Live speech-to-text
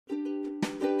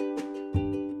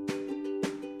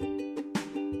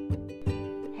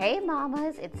Hey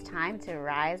mamas, it's time to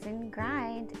rise and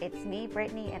grind. It's me,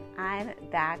 Brittany, and I'm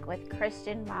back with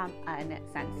Christian Mom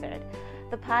Uncensored,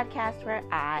 the podcast where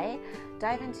I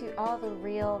dive into all the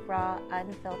real, raw,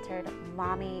 unfiltered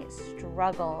mommy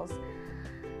struggles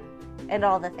and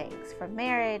all the things, from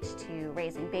marriage to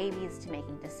raising babies to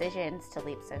making decisions to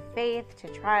leaps of faith to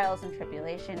trials and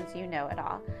tribulations. You know it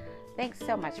all. Thanks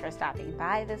so much for stopping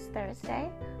by this Thursday.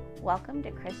 Welcome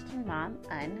to Christian Mom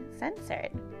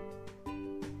Uncensored.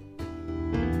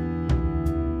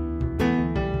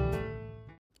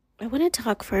 I want to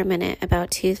talk for a minute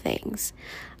about two things.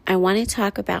 I want to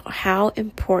talk about how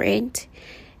important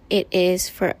it is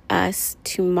for us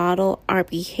to model our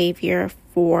behavior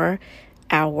for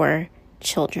our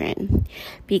children,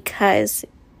 because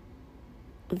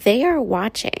they are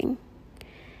watching,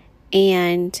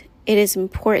 and it is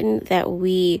important that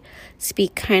we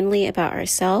speak kindly about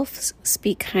ourselves,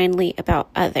 speak kindly about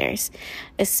others,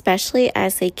 especially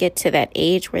as they get to that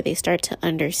age where they start to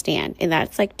understand. And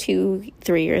that's like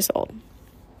 2-3 years old.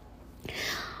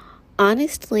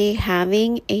 Honestly,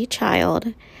 having a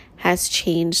child has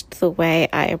changed the way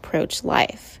I approach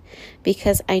life,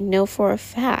 because I know for a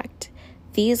fact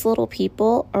these little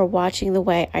people are watching the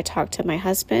way I talk to my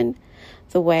husband,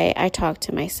 the way I talk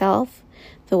to myself,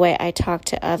 the way I talk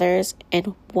to others,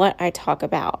 and what I talk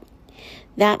about.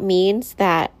 That means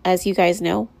that, as you guys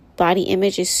know, body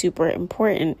image is super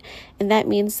important. And that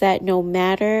means that no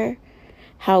matter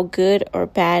how good or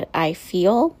bad I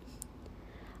feel,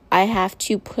 I have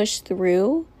to push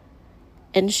through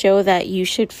and show that you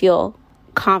should feel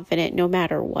confident no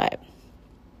matter what.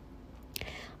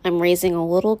 I'm raising a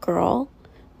little girl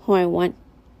who I want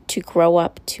to grow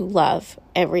up to love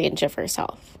every inch of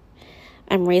herself.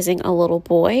 I'm raising a little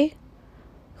boy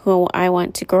who I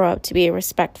want to grow up to be a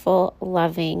respectful,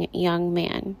 loving young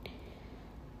man.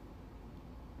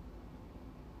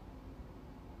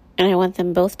 And I want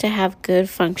them both to have good,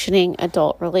 functioning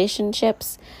adult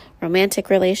relationships, romantic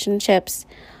relationships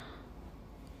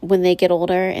when they get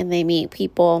older and they meet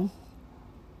people.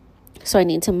 So I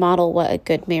need to model what a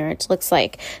good marriage looks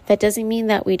like. That doesn't mean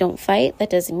that we don't fight.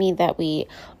 That doesn't mean that we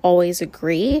always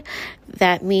agree.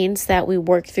 That means that we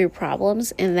work through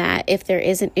problems, and that if there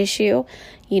is an issue,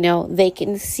 they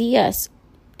can see us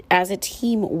as a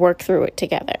team work through it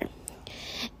together.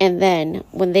 And then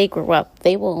when they grow up,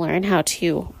 they will learn how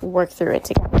to work through it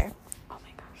together. Oh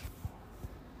my gosh.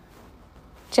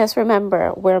 Just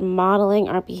remember, we're modeling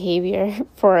our behavior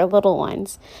for our little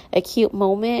ones. A cute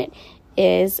moment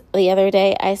is the other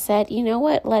day I said, you know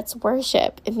what, let's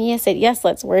worship. And Mia said, yes,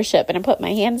 let's worship. And I put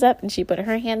my hands up and she put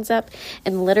her hands up,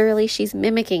 and literally she's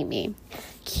mimicking me.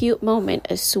 Cute moment,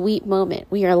 a sweet moment.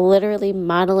 We are literally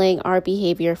modeling our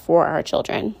behavior for our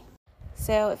children.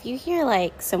 So if you hear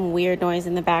like some weird noise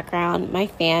in the background, my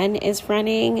fan is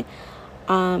running.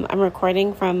 I'm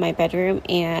recording from my bedroom,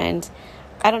 and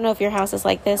I don't know if your house is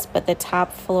like this, but the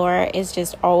top floor is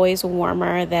just always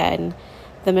warmer than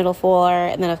the middle floor,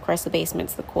 and then of course the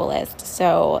basement's the coolest.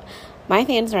 So my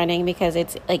fan's running because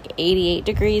it's like 88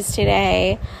 degrees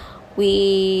today.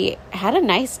 We had a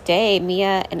nice day.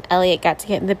 Mia and Elliot got to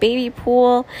get in the baby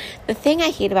pool. The thing I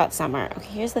hate about summer, okay,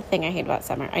 here's the thing I hate about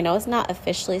summer. I know it's not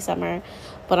officially summer,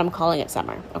 but I'm calling it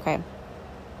summer, okay?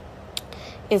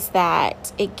 Is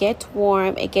that it gets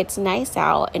warm, it gets nice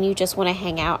out, and you just want to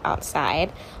hang out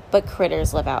outside, but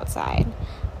critters live outside.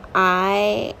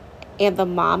 I am the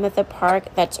mom at the park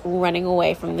that's running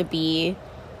away from the bee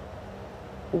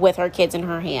with her kids in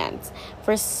her hands.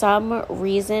 For some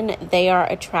reason, they are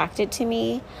attracted to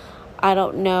me. I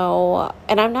don't know.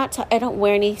 And I don't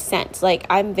wear any scents. Like,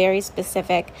 I'm very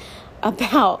specific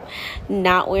about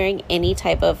not wearing any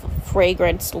type of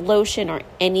fragrance, lotion, or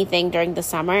anything during the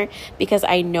summer, because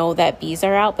I know that bees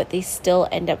are out, but they still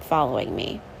end up following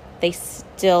me.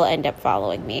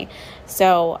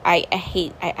 So I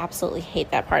absolutely hate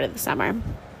that part of the summer.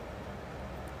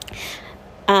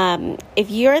 If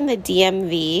you're in the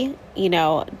DMV,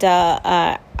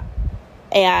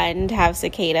 and have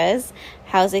cicadas,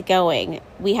 how's it going?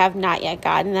 We have not yet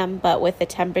gotten them, but with the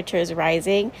temperatures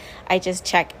rising, I just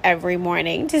check every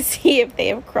morning to see if they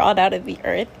have crawled out of the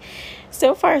earth.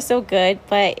 So far, so good,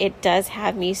 but it does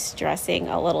have me stressing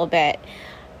a little bit.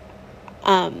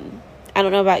 I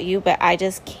don't know about you, but I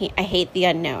just can't. I hate the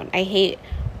unknown. I hate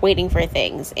waiting for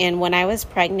things. And when I was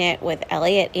pregnant with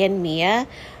Elliot and Mia,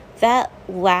 that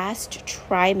last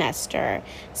trimester,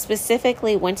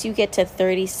 specifically once you get to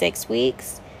 36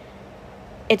 weeks,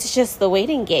 it's just the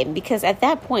waiting game, because at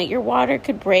that point your water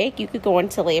could break. You could go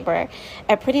into labor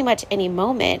at pretty much any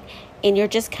moment, and you're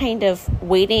just kind of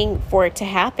waiting for it to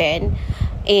happen.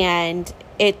 And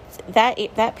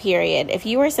that period, if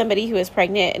you are somebody who is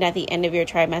pregnant and at the end of your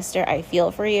trimester, I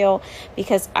feel for you,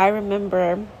 because I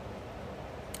remember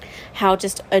how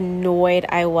just annoyed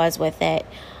I was with it.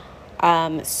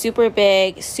 Super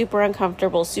big, super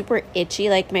uncomfortable, super itchy.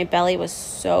 Like my belly was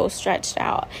so stretched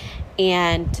out,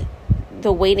 and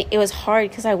the waiting, it was hard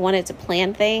because I wanted to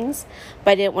plan things,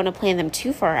 but I didn't want to plan them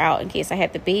too far out in case I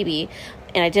had the baby,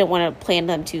 and I didn't want to plan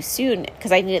them too soon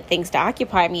because I needed things to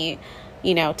occupy me,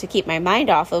 to keep my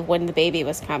mind off of when the baby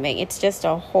was coming. It's just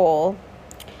a whole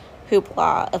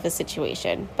hoopla of a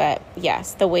situation. But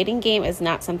yes, the waiting game is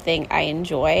not something I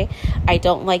enjoy. I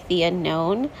don't like the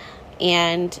unknown,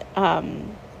 and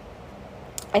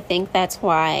I think that's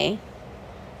why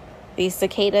these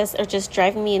cicadas are just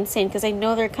driving me insane, because I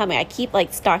know they're coming. I keep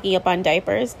stocking up on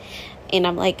diapers, and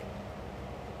I'm like,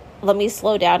 let me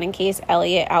slow down in case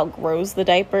Elliot outgrows the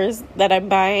diapers that I'm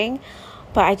buying.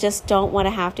 But I just don't want to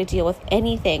have to deal with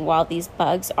anything while these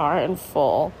bugs are in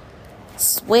full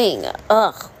swing.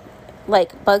 Ugh.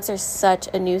 Bugs are such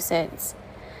a nuisance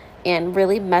and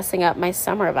really messing up my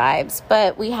summer vibes.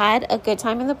 But we had a good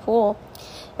time in the pool.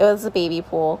 It was a baby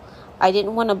pool. I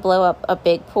didn't want to blow up a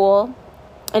big pool.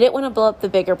 I didn't want to blow up the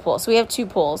bigger pool. So we have 2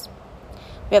 pools.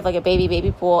 We have a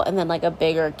baby pool and then a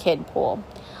bigger kid pool.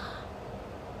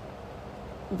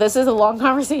 This is a long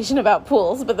conversation about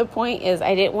pools, but the point is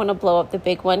I didn't want to blow up the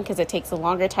big one because it takes a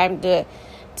longer time to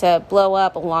blow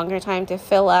up, a longer time to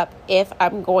fill up if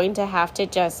I'm going to have to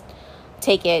just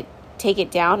take it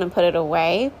down and put it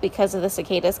away because of the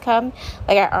cicadas come.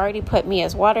 I already put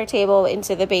Mia's water table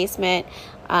into the basement,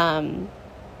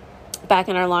 back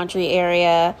in our laundry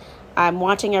area. I'm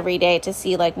watching every day to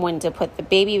see when to put the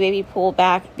baby pool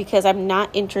back, because I'm not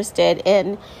interested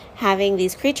in having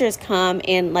these creatures come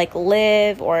and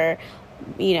live or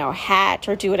hatch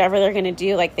or do whatever they're going to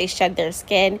do. They shed their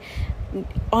skin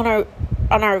on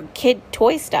our kid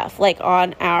toy stuff,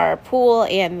 on our pool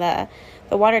and the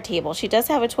water table. She does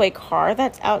have a toy car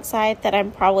that's outside that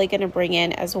I'm probably going to bring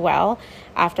in as well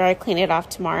after I clean it off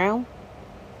tomorrow.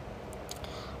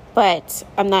 But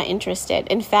I'm not interested.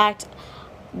 In fact,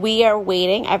 we are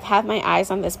waiting. I've had my eyes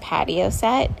on this patio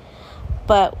set,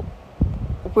 but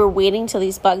we're waiting till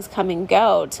these bugs come and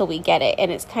go till we get it. And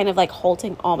it's kind of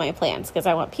halting all my plans because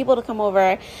I want people to come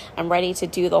over. I'm ready to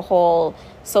do the whole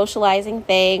socializing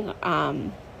thing.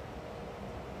 But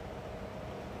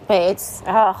it's,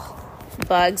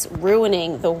 bugs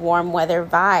ruining the warm weather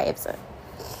vibes.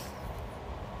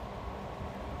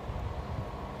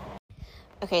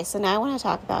 Okay, so now I want to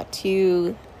talk about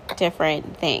 2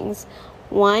 different things.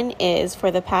 One is, for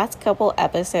the past couple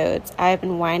episodes, I've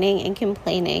been whining and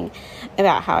complaining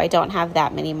about how I don't have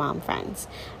that many mom friends.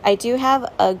 I do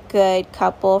have a good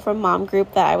couple from mom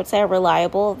group that I would say are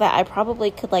reliable, that I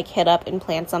probably could hit up and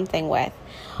plan something with.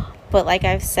 But like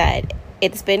I've said,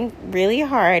 it's been really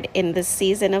hard in this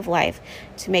season of life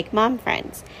to make mom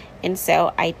friends. And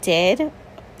so I did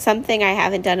something I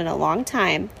haven't done in a long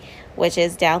time, which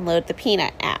is download the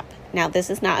Peanut app. Now, this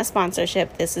is not a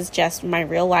sponsorship. This is just my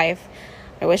real life.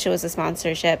 I wish it was a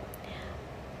sponsorship.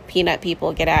 Peanut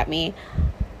people, get at me.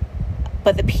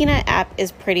 But the Peanut app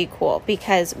is pretty cool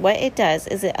because what it does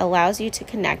is it allows you to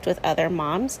connect with other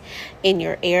moms in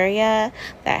your area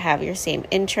that have your same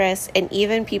interests, and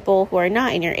even people who are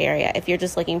not in your area if you're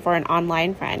just looking for an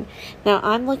online friend. Now,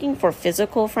 I'm looking for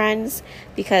physical friends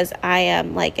because I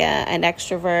am an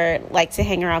extrovert, like to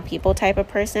hang around people type of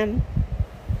person.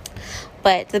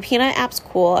 But the Peanut app's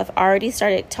cool. I've already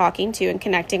started talking to and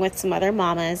connecting with some other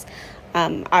mamas.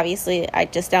 Obviously, I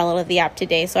just downloaded the app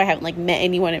today, so I haven't met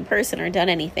anyone in person or done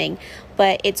anything.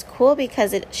 But it's cool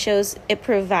because it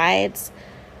provides,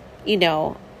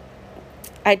 I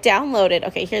downloaded,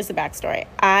 okay, here's the backstory.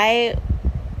 I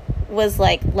was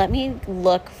let me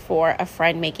look for a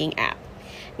friend-making app.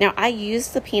 Now, I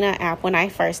used the Peanut app when I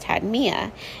first had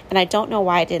Mia, and I don't know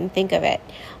why I didn't think of it.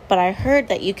 But I heard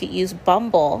that you could use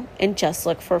Bumble and just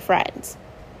look for friends.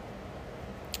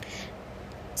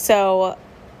 So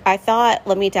I thought,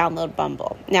 let me download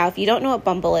Bumble. Now, if you don't know what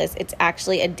Bumble is, it's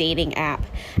actually a dating app.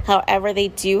 However, they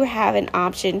do have an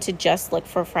option to just look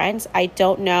for friends. I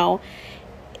don't know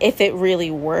if it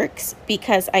really works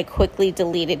because I quickly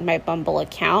deleted my Bumble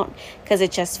account because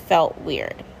it just felt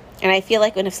weird. And I feel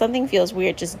if something feels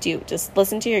weird, just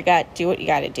listen to your gut, do what you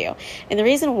got to do. And the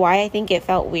reason why I think it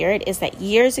felt weird is that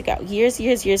years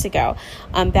ago,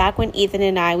 back when Ethan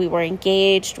and I, we were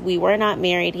engaged, we were not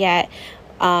married yet.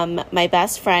 My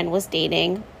best friend was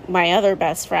dating my other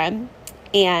best friend,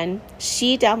 and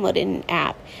she downloaded an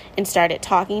app and started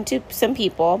talking to some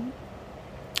people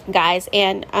guys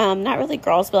and not really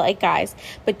girls, but like guys,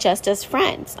 but just as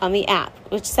friends on the app,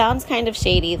 which sounds kind of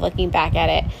shady looking back at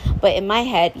it. But in my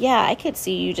head, yeah, I could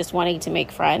see you just wanting to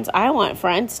make friends. I want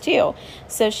friends too.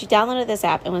 So she downloaded this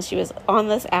app, and when she was on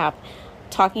this app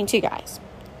talking to guys,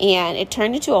 and it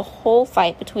turned into a whole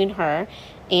fight between her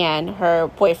and her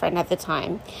boyfriend at the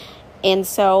time. And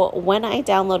so when I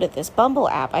downloaded this Bumble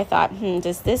app, I thought,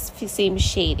 does this seem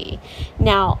shady?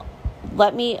 Now,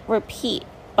 let me repeat.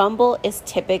 Bumble is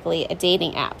typically a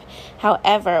dating app.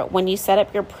 However, when you set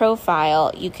up your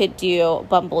profile, you could do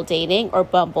Bumble Dating or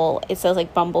Bumble, it says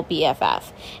like Bumble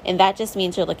BFF. And that just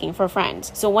means you're looking for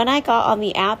friends. So when I got on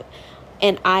the app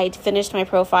and I finished my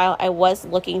profile, I was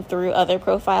looking through other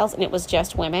profiles and it was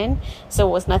just women. So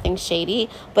it was nothing shady.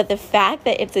 But the fact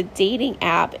that it's a dating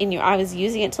app and I was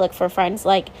using it to look for friends,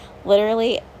 like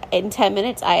literally in 10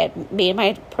 minutes, I had made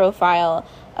my profile,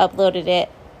 uploaded it,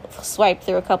 swiped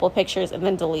through a couple pictures, and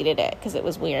then deleted it because it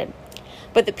was weird.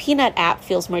 But the Peanut app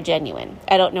feels more genuine.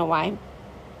 I don't know why.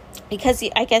 Because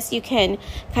I guess you can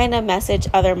kind of message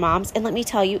other moms. And let me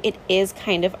tell you, it is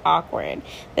kind of awkward.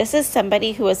 This is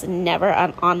somebody who has never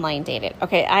online dated.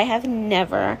 Okay, I have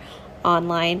never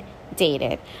online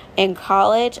dated. In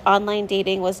college, online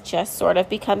dating was just sort of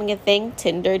becoming a thing.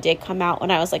 Tinder did come out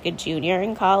when I was like a junior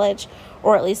in college,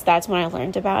 or at least that's when I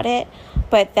learned about it.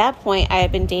 But at that point, I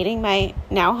had been dating my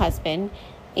now husband,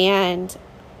 and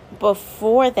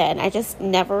before then, I just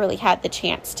never really had the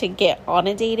chance to get on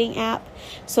a dating app.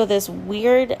 So this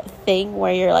weird thing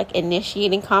where you're like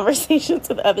initiating conversations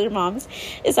with other moms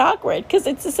is awkward because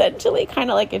it's essentially kind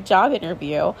of like a job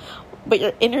interview, but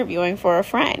you're interviewing for a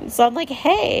friend. So I'm like,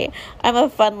 hey, I'm a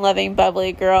fun-loving,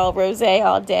 bubbly girl, rosé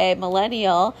all day,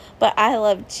 millennial, but I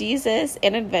love Jesus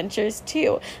and adventures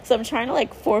too. So I'm trying to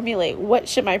like formulate what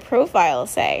should my profile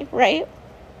say, right?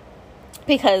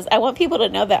 Because I want people to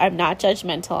know that I'm not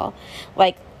judgmental.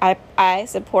 Like, I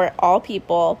support all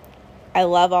people. I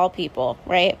love all people,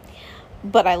 right?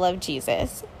 But I love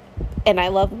Jesus. And I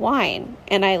love wine.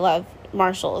 And I love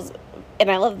Marshalls.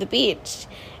 And I love the beach.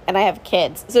 And I have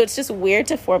kids. So it's just weird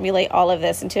to formulate all of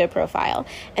this into a profile.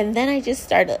 And then I just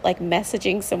started like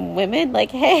messaging some women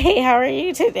like, hey, how are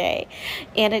you today?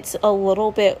 And it's a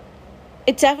little bit,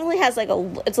 it definitely has like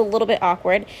it's a little bit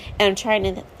awkward, and I'm trying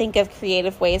to think of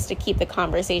creative ways to keep the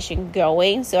conversation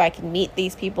going so I can meet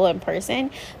these people in person.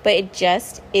 But it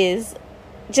just is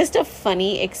just a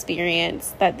funny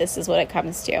experience that this is what it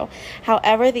comes to.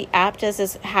 However, the app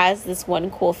has this one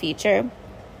cool feature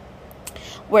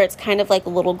where it's kind of like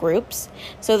little groups.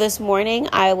 So this morning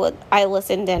I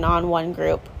listened in on one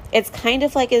group. It's kind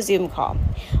of like a Zoom call,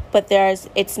 but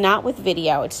it's not with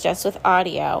video, it's just with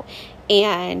audio,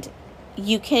 and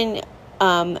you can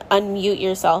unmute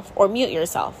yourself or mute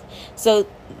yourself. So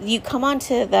you come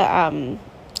onto the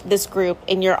this group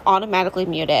and you're automatically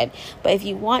muted. But if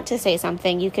you want to say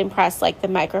something, you can press like the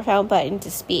microphone button to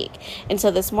speak. And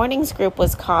so this morning's group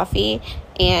was coffee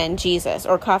and Jesus,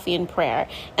 or coffee and prayer.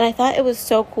 And I thought it was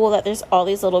so cool that there's all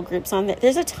these little groups on there.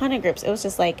 There's a ton of groups. It was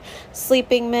just like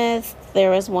sleeping myths.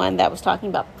 There was one that was talking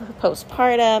about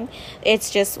postpartum. It's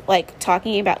just like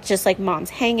talking about just like moms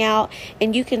hangout.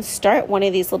 And you can start one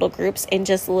of these little groups and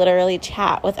just literally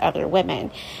chat with other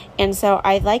women. And so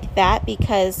I like that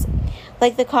because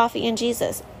like the coffee and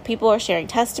Jesus, people are sharing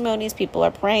testimonies, people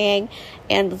are praying,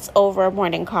 and it's over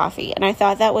morning coffee. And I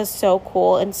thought that was so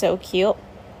cool and so cute.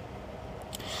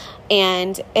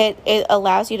 And it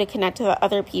allows you to connect to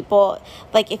other people.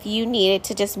 Like if you needed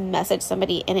to just message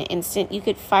somebody in an instant, you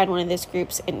could find one of those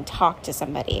groups and talk to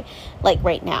somebody like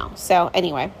right now. So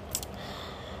anyway,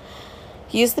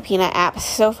 use the Peanut app.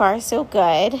 So far, so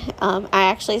good. I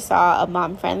actually saw a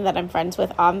mom friend that I'm friends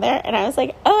with on there, and I was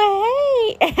like, oh,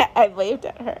 hey. I waved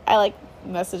at her. I like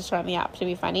messaged her on the app to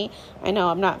be funny. I know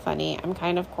I'm not funny. I'm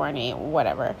kind of corny,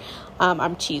 whatever.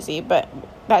 I'm cheesy, but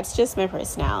that's just my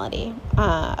personality.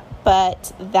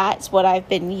 But that's what I've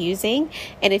been using.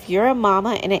 And if you're a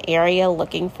mama in an area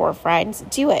looking for friends,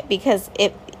 do it, because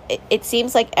it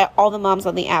seems like all the moms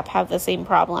on the app have the same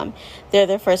problem. They're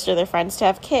the first of their friends to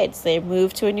have kids. They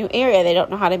move to a new area. They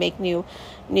don't know how to make new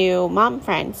mom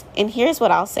friends. And here's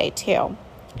what I'll say too.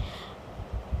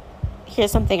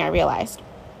 Here's something I realized.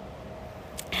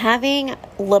 Having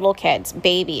little kids,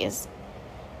 babies,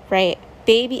 right?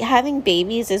 Having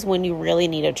babies is when you really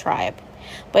need a tribe.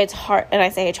 But it's hard, and I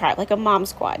say a tribe, like a mom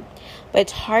squad. But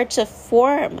it's hard to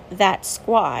form that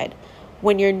squad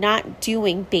when you're not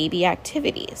doing baby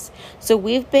activities. So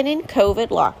we've been in COVID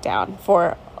lockdown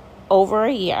for over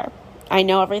a year. I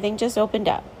know everything just opened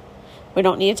up. We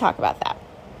don't need to talk about that.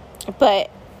 But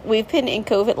we've been in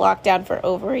COVID lockdown for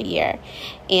over a year,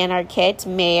 and our kids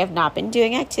may have not been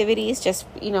doing activities, just,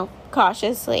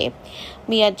 cautiously.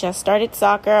 Mia just started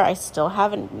soccer. I still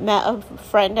haven't met a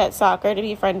friend at soccer to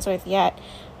be friends with yet.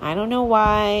 I don't know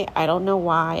why.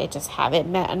 I just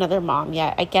haven't met another mom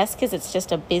yet. I guess because it's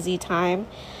just a busy time.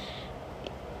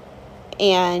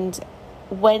 And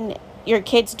when your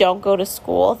kids don't go to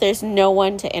school, there's no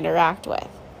one to interact with.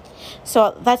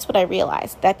 So that's what I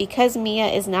realized, that because Mia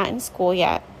is not in school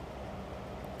yet,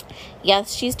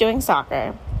 yes, she's doing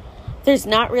soccer, there's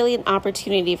not really an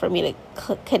opportunity for me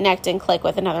to connect and click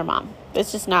with another mom.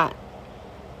 There's just not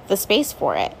the space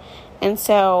for it. And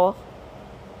so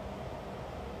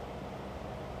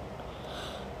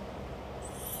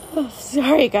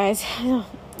sorry guys,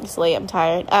 it's late, I'm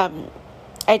tired.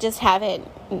 I just haven't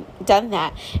done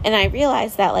that. And I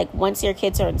realized that, like, once your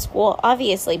kids are in school,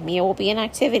 obviously Mia will be in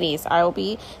activities. I will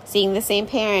be seeing the same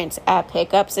parents at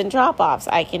pickups and drop-offs.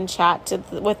 I can chat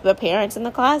with the parents in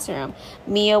the classroom.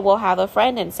 Mia will have a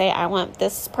friend and say, I want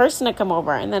this person to come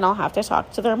over, and then I'll have to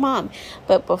talk to their mom.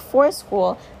 But before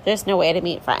school, there's no way to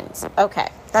meet friends. Okay,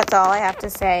 that's all I have to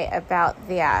say about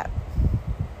that.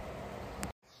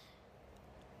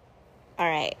 All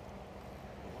right.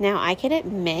 Now, I can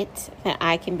admit that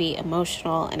I can be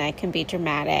emotional and I can be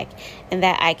dramatic and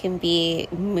that I can be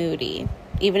moody,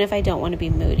 even if I don't want to be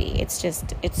moody. It's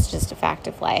just a fact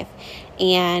of life.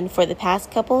 And for the past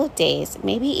couple of days,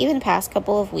 maybe even the past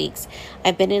couple of weeks,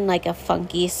 I've been in like a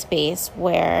funky space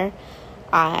where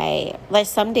like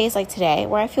some days like today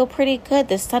where I feel pretty good.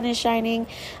 The sun is shining.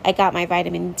 I got my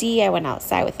vitamin D. I went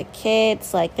outside with the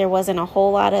kids. Like, there wasn't a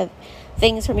whole lot of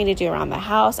things for me to do around the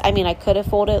house. I mean, I could have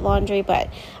folded laundry, but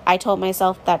I told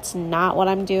myself that's not what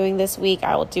I'm doing this week.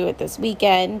 I will do it this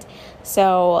weekend.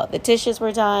 So the dishes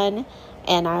were done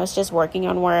and I was just working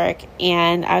on work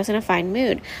and I was in a fine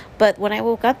mood. But when I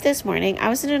woke up this morning, I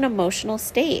was in an emotional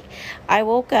state. I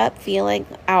woke up feeling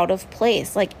out of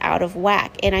place, like out of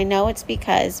whack. And I know it's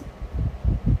because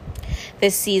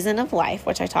this season of life,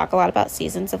 which I talk a lot about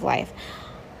seasons of life,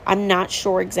 I'm not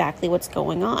sure exactly what's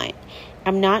going on.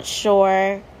 I'm not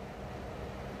sure.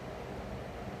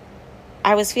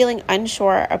 I was feeling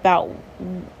unsure about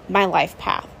my life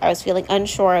path. I was feeling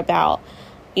unsure about,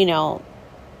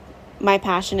 my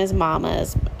passion as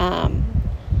mamas,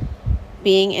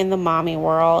 being in the mommy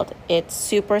world. It's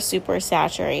super, super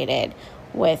saturated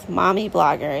with mommy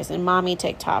bloggers and mommy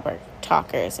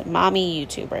TikTokers and mommy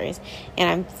YouTubers. And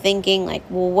I'm thinking, like,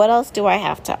 well, what else do I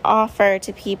have to offer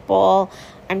to people?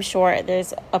 I'm sure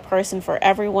there's a person for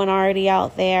everyone already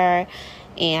out there.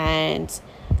 And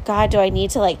God, do I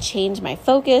need to like change my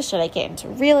focus? Should I get into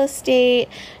real estate?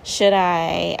 Should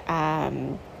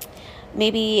I,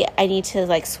 maybe I need to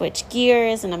like switch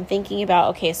gears? And I'm thinking about,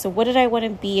 okay, so what did I want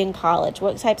to be in college?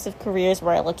 What types of careers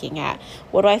were I looking at?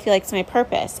 What do I feel like is my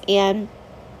purpose? And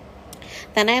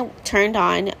then I turned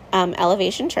on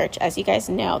Elevation Church. As you guys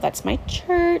know, that's my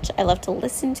church. I love to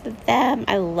listen to them.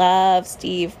 I love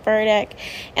Steve Furtick.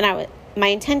 And my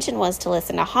intention was to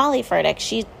listen to Holly Furtick.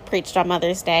 She preached on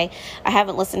Mother's Day. I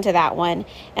haven't listened to that one.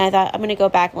 And I thought, I'm going to go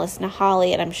back and listen to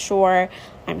Holly. And I'm sure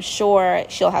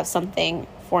she'll have something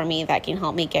for me that can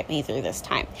help me get me through this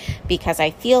time. Because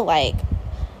I feel like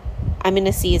I'm in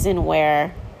a season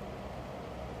where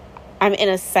I'm in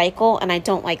a cycle and I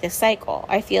don't like this cycle.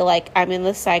 I feel like I'm in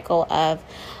the cycle of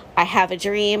I have a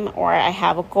dream or I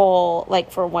have a goal,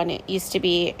 like for when it used to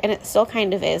be, and it still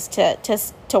kind of is,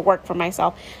 to work for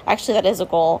myself. Actually, that is a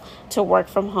goal, to work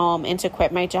from home and to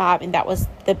quit my job. And that was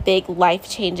the big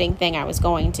life-changing thing I was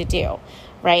going to do,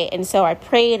 right? And so I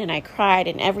prayed and I cried,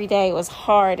 and every day it was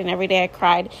hard and every day I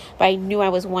cried, but I knew I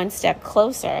was one step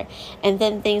closer. And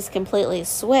then things completely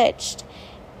switched.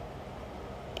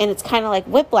 And it's kind of like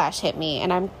whiplash hit me,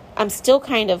 and I'm still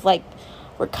kind of like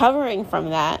recovering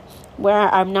from that, where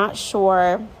I'm not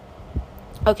sure.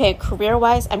 Okay,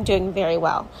 career-wise, I'm doing very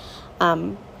well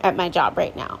at my job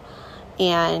right now,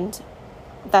 and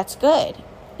that's good.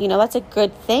 That's a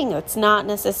good thing. It's not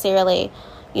necessarily,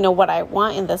 what I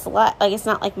want in this life. Like, it's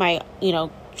not like my,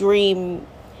 dream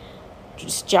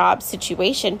job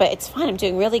situation, but it's fine. I'm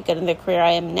doing really good in the career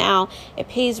I am now. It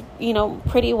pays,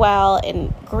 pretty well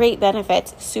and great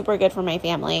benefits, super good for my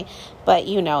family. But,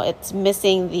 it's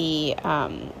missing the,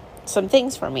 some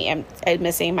things for me. I'm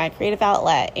missing my creative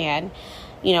outlet, and,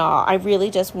 I really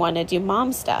just want to do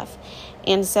mom stuff.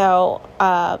 And so,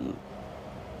 I'm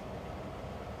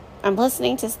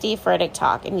listening to Steve Furtick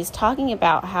talk, and he's talking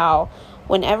about how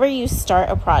whenever you start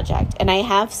a project, and I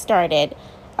have started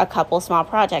a couple small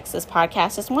projects. This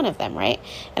podcast is one of them, right?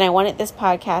 And I wanted this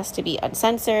podcast to be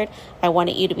uncensored. I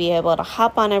wanted you to be able to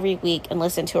hop on every week and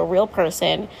listen to a real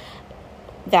person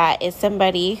that is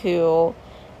somebody who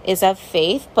is of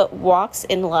faith but walks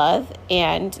in love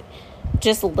and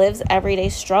just lives everyday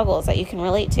struggles that you can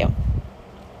relate to.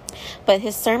 But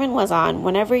his sermon was on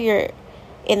whenever you're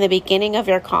in the beginning of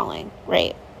your calling,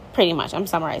 right? Pretty much, I'm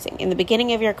summarizing. In the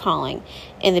beginning of your calling,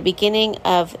 in the beginning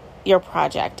of your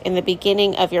project, in the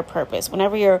beginning of your purpose,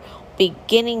 whenever you're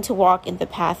beginning to walk in the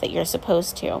path that you're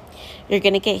supposed to, you're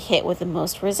going to get hit with the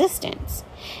most resistance.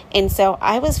 And so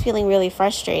I was feeling really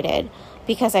frustrated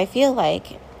because I feel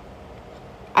like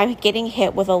I'm getting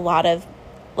hit with a lot of,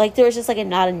 like, there was just like a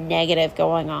lot of negative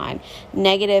going on,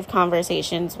 negative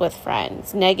conversations with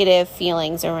friends, negative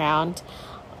feelings around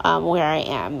where I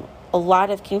am, a lot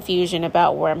of confusion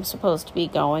about where I'm supposed to be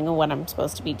going and what I'm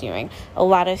supposed to be doing, a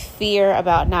lot of fear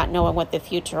about not knowing what the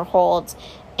future holds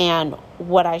and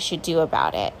what I should do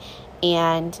about it.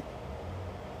 And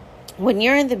when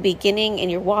you're in the beginning and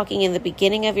you're walking in the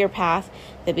beginning of your path,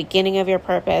 the beginning of your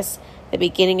purpose, the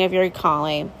beginning of your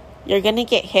calling, you're going to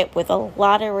get hit with a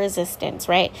lot of resistance,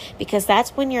 right? Because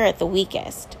that's when you're at the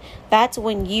weakest. That's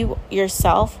when you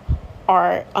yourself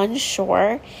are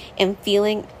unsure and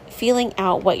feeling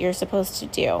out what you're supposed to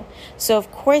do. So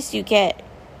of course you get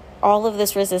all of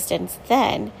this resistance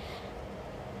then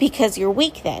because you're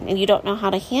weak then and you don't know how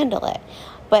to handle it.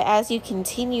 But as you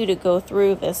continue to go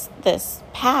through this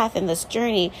path and this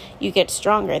journey, you get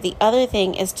stronger. The other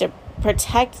thing is to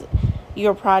protect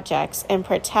your projects and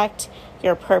protect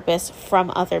your purpose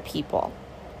from other people.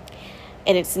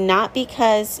 And it's not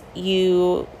because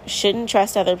you shouldn't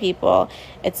trust other people.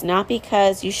 It's not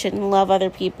because you shouldn't love other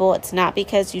people. It's not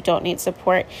because you don't need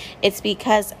support. It's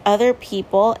because other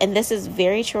people, and this is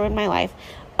very true in my life,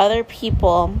 other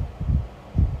people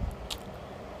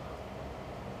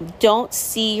don't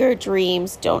see your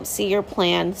dreams, don't see your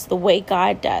plans the way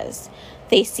God does.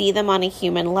 They see them on a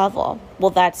human level.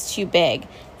 Well, that's too big.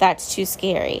 That's too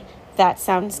scary. That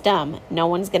sounds dumb. No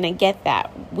one's going to get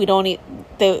that. We don't need,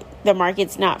 the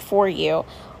market's not for you.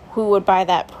 Who would buy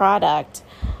that product?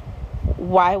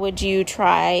 Why would you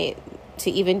try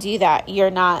to even do that? You're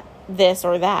not this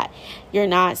or that. You're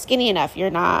not skinny enough.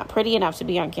 You're not pretty enough to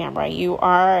be on camera. You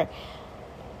are,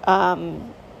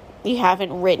 you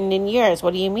haven't written in years.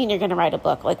 What do you mean you're going to write a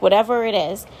book? Like, whatever it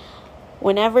is,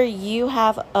 whenever you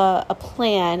have a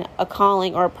plan, a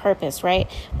calling, or a purpose, right?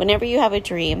 Whenever you have a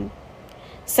dream,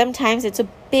 sometimes it's a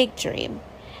big dream,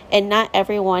 and not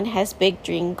everyone has big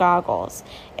dream goggles.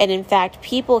 And in fact,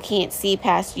 people can't see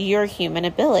past your human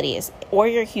abilities or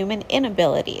your human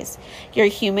inabilities, your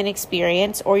human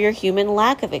experience or your human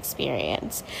lack of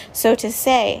experience. So to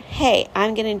say, hey,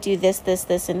 I'm going to do this, this,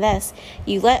 this, and this,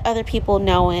 you let other people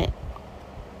know it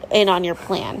in on your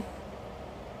plan.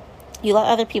 You let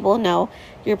other people know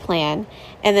your plan,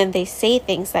 and then they say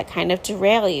things that kind of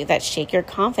derail you, that shake your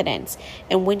confidence.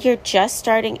 And when you're just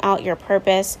starting out your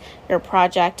purpose, your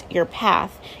project, your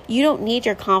path, you don't need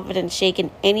your confidence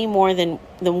shaken any more than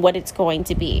what it's going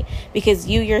to be, because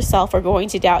you yourself are going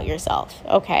to doubt yourself,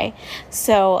 okay?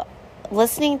 So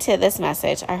listening to this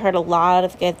message, I heard a lot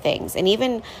of good things, and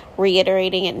even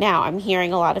reiterating it now, I'm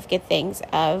hearing a lot of good things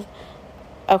of,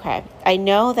 okay, I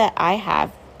know that I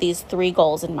have these 3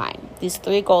 goals in mind, these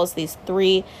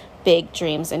 3 big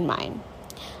dreams in mind.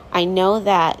 I know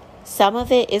that some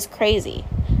of it is crazy.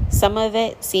 Some of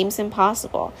it seems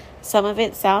impossible. Some of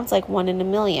it sounds like 1 in a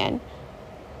million.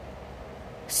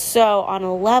 So on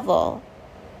a level,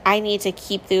 I need to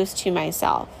keep those to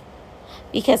myself,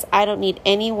 because I don't need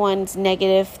anyone's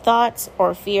negative thoughts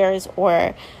or fears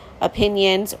or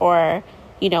opinions or,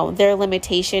 their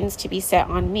limitations to be set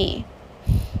on me.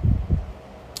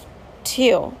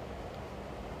 2,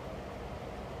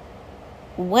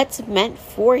 what's meant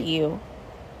for you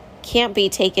can't be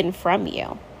taken from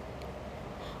you.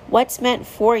 What's meant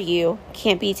for you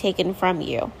can't be taken from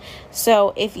you.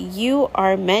 So if you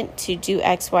are meant to do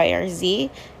X, Y, or Z,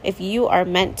 if you are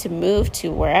meant to move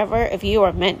to wherever, if you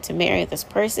are meant to marry this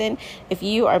person, if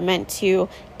you are meant to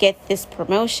get this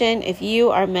promotion, if you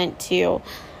are meant to,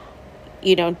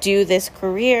 do this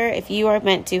career, if you are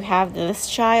meant to have this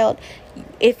child,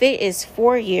 if it is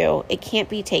for you, it can't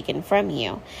be taken from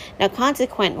you. Now,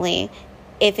 consequently,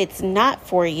 if it's not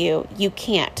for you, you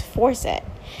can't force it.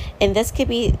 And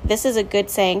this is a good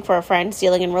saying for friends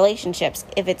dealing in relationships.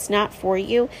 If it's not for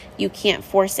you, you can't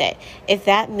force it. If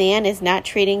that man is not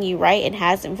treating you right and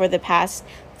hasn't for the past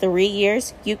 3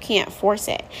 years, you can't force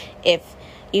it. If,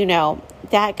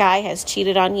 that guy has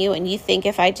cheated on you and you think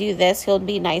if I do this, he'll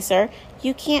be nicer,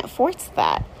 you can't force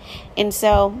that. And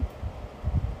so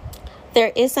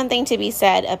there is something to be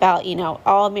said about,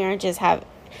 all marriages have,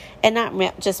 and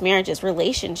not just marriages,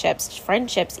 relationships,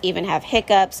 friendships even have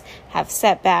hiccups, have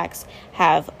setbacks,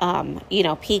 have,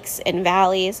 peaks and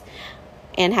valleys,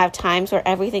 and have times where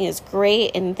everything is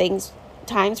great and things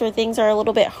times where things are a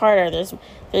little bit harder.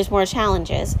 There's more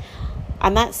challenges.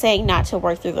 I'm not saying not to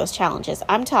work through those challenges.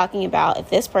 I'm talking about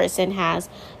if this person has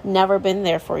never been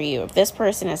there for you, if this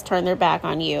person has turned their back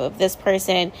on you, if this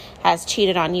person has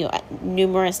cheated on you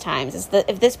numerous times,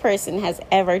 if this person has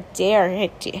ever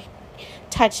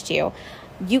touched you,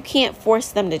 you can't force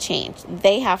them to change.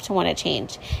 They have to want to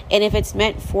change. And if it's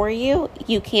meant for you,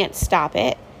 you can't stop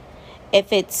it.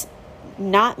 If it's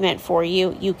not meant for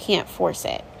you, you can't force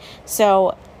it.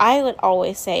 So I would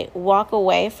always say walk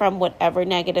away from whatever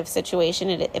negative situation,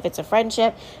 if it's a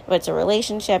friendship, if it's a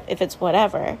relationship, if it's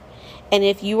whatever. And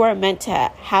if you are meant to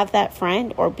have that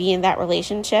friend or be in that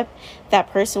relationship, that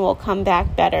person will come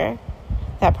back better.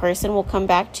 That person will come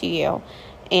back to you,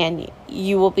 and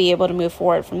you will be able to move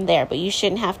forward from there. But you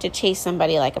shouldn't have to chase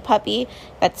somebody like a puppy.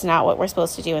 That's not what we're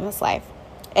supposed to do in this life.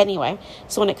 Anyway,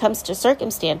 so when it comes to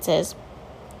circumstances,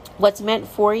 what's meant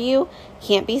for you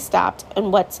can't be stopped,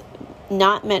 and what's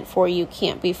not meant for you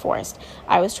can't be forced.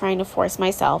 I was trying to force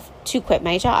myself to quit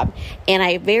my job, and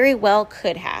I very well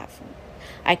could have.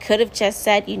 I could have just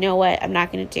said, you know what, I'm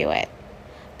not going to do it.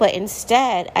 But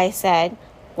instead, I said,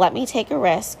 let me take a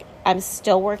risk. I'm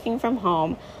still working from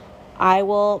home. I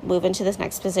will move into this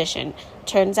next position.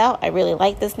 Turns out I really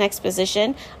like this next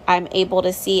position. I'm able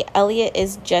to see Elliot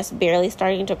is just barely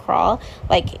starting to crawl.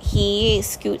 Like, he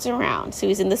scoots around. So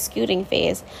he's in the scooting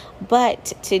phase.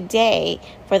 But today,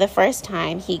 for the first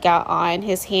time, he got on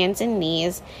his hands and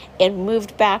knees and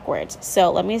moved backwards.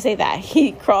 So let me say that.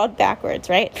 He crawled backwards,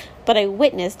 right? But I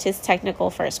witnessed his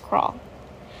technical first crawl.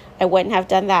 I wouldn't have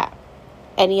done that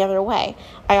any other way.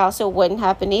 I also wouldn't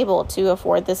have been able to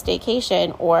afford the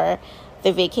staycation or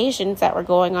the vacations that were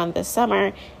going on this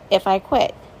summer if I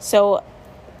quit. So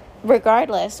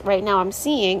regardless, right now I'm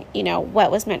seeing,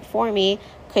 what was meant for me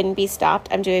couldn't be stopped.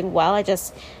 I'm doing well. I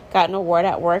just got an award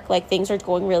at work. Like, things are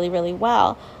going really, really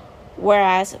well.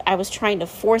 Whereas I was trying to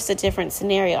force a different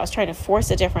scenario. I was trying to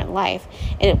force a different life,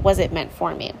 and it wasn't meant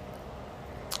for me.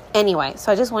 Anyway,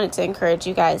 so I just wanted to encourage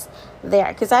you guys there,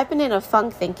 because I've been in a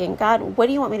funk thinking, God, what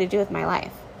do you want me to do with my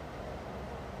life?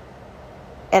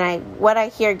 And what I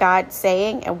hear God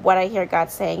saying, and what I hear God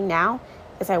saying now,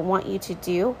 is I want you to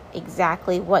do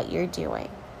exactly what you're doing.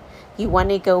 You want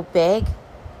to go big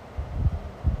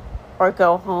or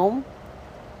go home,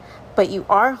 but you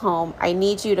are home. I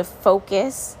need you to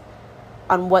focus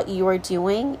on what you are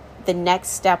doing. The next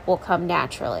step will come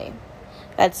naturally.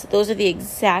 Those are the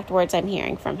exact words I'm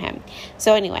hearing from him.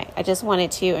 So anyway, I just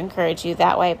wanted to encourage you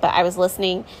that way. But I was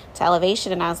listening to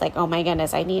Elevation, and I was like, oh my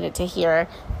goodness, I needed to hear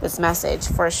this message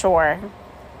for sure.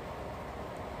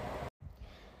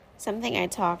 Something I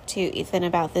talked to Ethan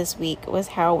about this week was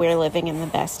how we're living in the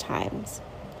best times.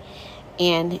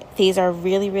 And these are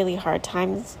really, really hard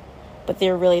times, but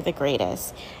they're really the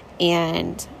greatest.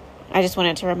 And I just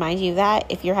wanted to remind you that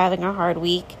if you're having a hard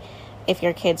week, if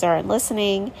your kids aren't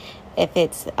listening, if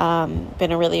it's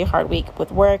been a really hard week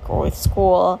with work or with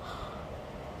school,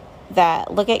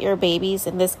 that look at your babies,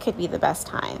 and this could be the best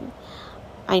time.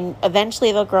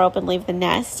 Eventually they'll grow up and leave the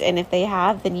nest, and if they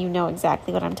have, then you know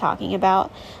exactly what I'm talking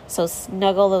about. So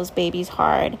snuggle those babies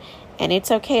hard, and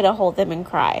it's okay to hold them and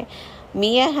cry.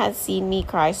 Mia has seen me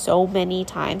cry so many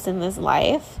times in this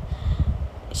life.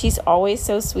 She's always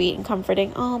so sweet and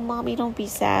comforting. Oh, mommy, don't be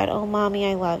sad. Oh, mommy,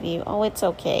 I love you. Oh, it's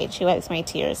okay. She wipes my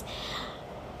tears.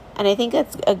 And I think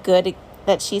it's a good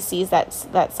that she sees that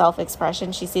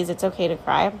self-expression. She sees it's okay to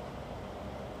cry.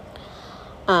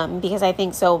 Because I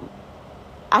think so.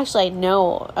 Actually, I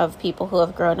know of people who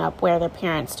have grown up where their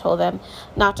parents told them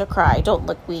not to cry. Don't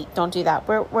look weak. Don't do that.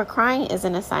 Where crying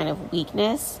isn't a sign of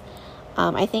weakness.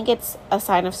 I think it's a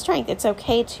sign of strength. It's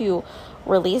okay to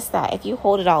release that. If you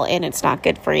hold it all in, it's not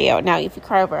good for you. Now, if you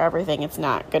cry over everything, it's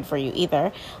not good for you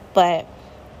either. But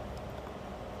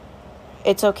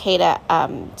it's okay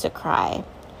to cry.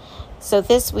 So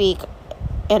this week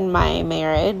in my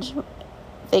marriage,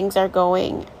 things are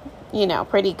going,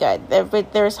 pretty good.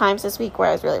 There was times this week where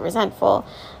I was really resentful,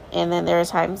 and then there were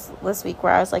times this week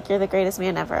where I was like, you're the greatest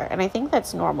man ever. And I think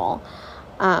that's normal.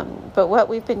 But what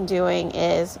we've been doing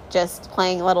is just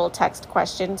playing little text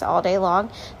questions all day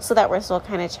long so that we're still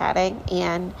kind of chatting.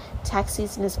 And tax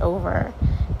season is over.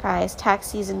 Guys, tax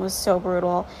season was so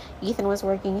brutal. Ethan was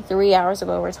working 3 hours of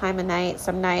overtime a night,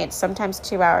 some nights, sometimes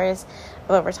 2 hours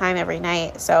of overtime every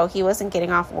night. So he wasn't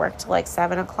getting off work till like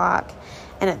 7 o'clock.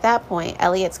 And at that point,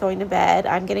 Elliot's going to bed.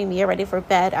 I'm getting Mia ready for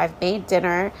bed. I've made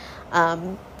dinner.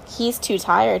 He's too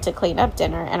tired to clean up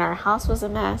dinner, and our house was a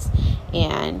mess.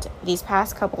 And these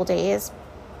past couple days,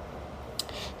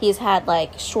 he's had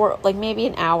short, maybe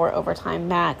an hour overtime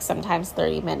max, sometimes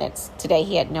 30 minutes. Today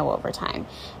he had no overtime.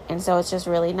 And so it's just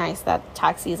really nice that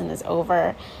tax season is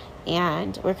over,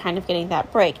 and we're kind of getting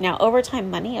that break. Now, overtime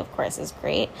money, of course, is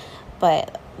great,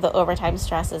 but the overtime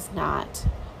stress is not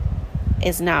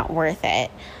worth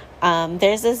it.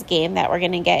 There's this game that we're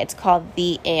going to get. It's called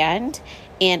The and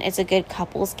it's a good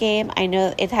couples game. I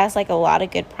know it has like a lot of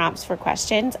good prompts for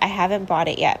questions. I haven't bought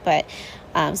it yet, but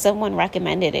someone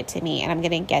recommended it to me, and I'm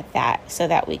going to get that so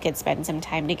that we could spend some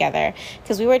time together,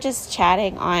 because we were just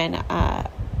chatting on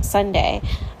Sunday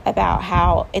about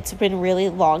how it's been really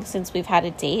long since we've had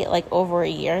a date, like over a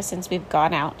year since we've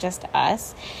gone out, just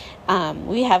us.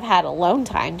 We have had alone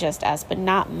time, just us, but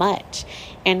not much.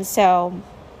 And so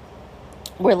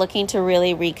we're looking to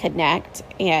really reconnect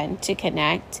and to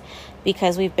connect,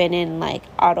 because we've been in like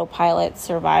autopilot,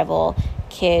 survival,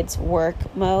 kids,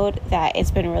 work mode, that it's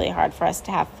been really hard for us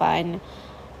to have fun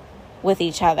with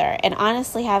each other. And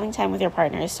honestly, having time with your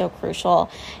partner is so crucial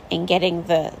in getting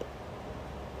the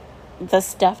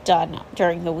stuff done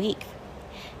during the week,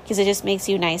 because it just makes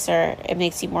you nicer. It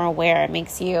makes you more aware. It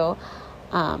makes you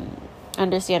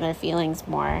understand their feelings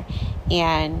more.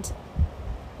 And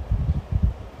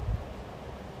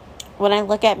when I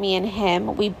look at me and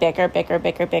him, we bicker.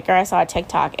 I saw a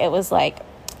TikTok. It was like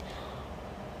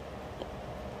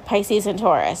Pisces and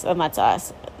Taurus, and that's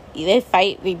us. They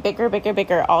fight, we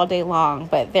bicker all day long,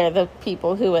 but they're the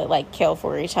people who would like kill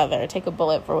for each other, take a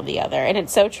bullet for the other. And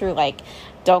it's so true. Like,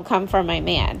 don't come for my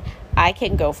man. I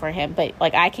can go for him, but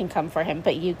like I can come for him,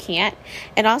 but you can't.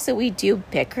 And also, we do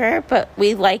bicker, but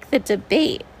we like the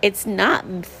debate. It's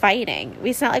not fighting.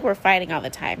 It's not like we're fighting all the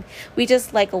time. We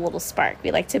just like a little spark.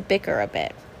 We like to bicker a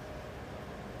bit.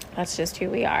 That's just who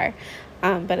we are.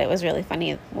 But it was really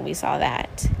funny when we saw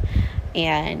that.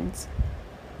 And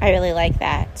I really like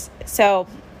that. So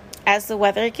as the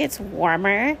weather gets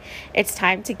warmer, it's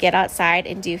time to get outside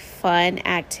and do fun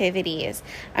activities.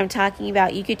 I'm talking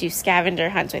about, you could do scavenger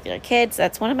hunts with your kids.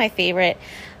 That's one of my favorite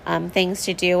things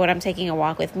to do when I'm taking a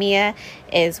walk with Mia,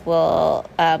 is we'll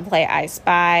play I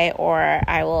Spy, or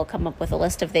I will come up with a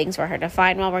list of things for her to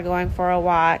find while we're going for a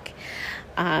walk.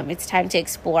 It's time to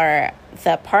explore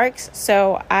the parks.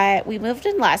 So we moved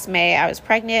in last May. I was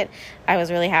pregnant. I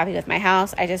was really happy with my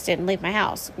house. I just didn't leave my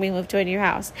house. We moved to a new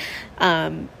house.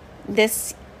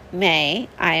 This May,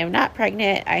 I am not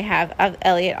pregnant. I have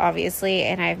Elliot, obviously,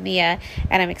 and I have Mia,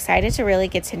 and I'm excited to really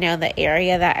get to know the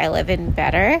area that I live in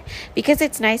better, because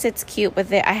it's nice, it's cute,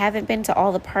 but I haven't been to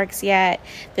all the parks yet.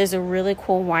 There's a really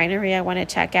cool winery I want to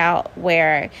check out,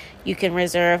 where you can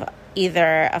reserve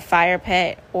either a fire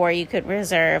pit, or you could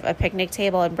reserve a picnic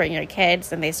table and bring your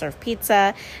kids, and they serve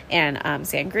pizza and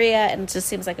sangria, and it just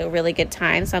seems like a really good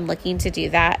time. So I'm looking to do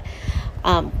that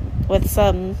with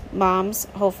some moms,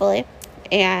 hopefully,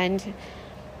 and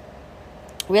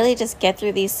really just get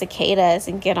through these cicadas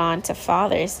and get on to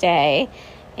Father's Day.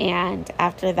 And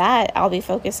after that, I'll be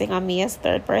focusing on Mia's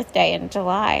 3rd birthday in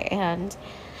July, and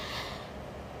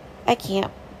I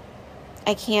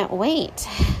can't wait.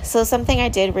 So something I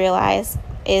did realize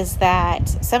is that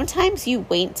sometimes you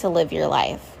wait to live your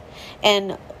life.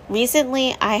 And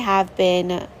recently I have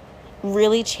been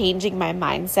really changing my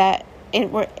mindset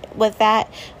with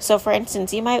that. So for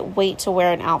instance, you might wait to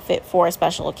wear an outfit for a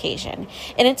special occasion.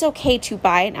 And it's okay to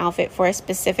buy an outfit for a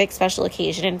specific special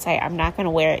occasion and say, I'm not going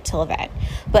to wear it till then.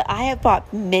 But I have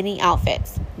bought many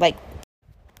outfits, like,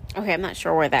 okay, I'm not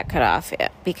sure where that cut off,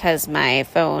 because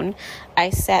I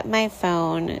set my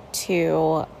phone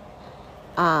to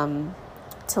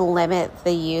limit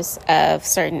the use of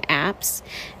certain apps.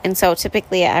 And so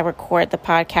typically I record the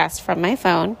podcast from my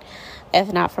phone,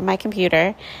 if not from my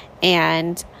computer.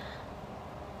 And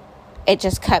it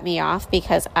just cut me off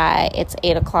because it's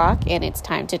 8:00 and it's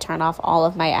time to turn off all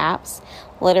of my apps.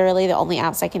 Literally the only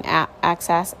apps I can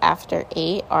access after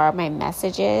 8 are my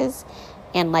messages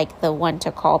and like the one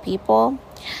to call people.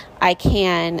 I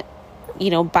can,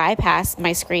 bypass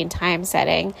my screen time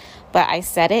setting, but I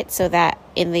set it so that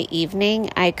in the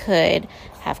evening I could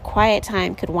have quiet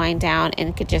time, could wind down,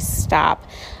 and could just stop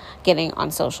getting on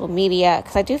social media,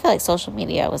 because I do feel like social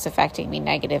media was affecting me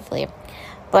negatively.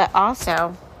 But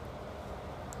also,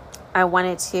 I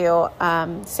wanted to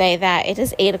say that it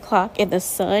is 8:00 and the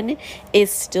sun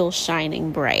is still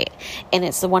shining bright. And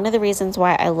it's one of the reasons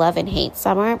why I love and hate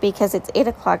summer, because it's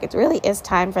 8:00. It really is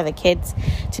time for the kids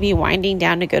to be winding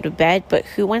down to go to bed. But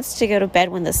who wants to go to bed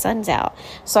when the sun's out?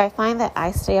 So I find that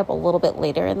I stay up a little bit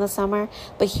later in the summer.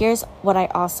 But here's what I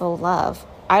also love.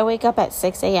 I wake up at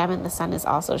 6 a.m. and the sun is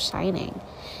also shining.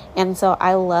 And so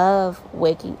I love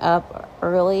waking up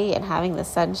early and having the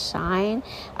sun shine.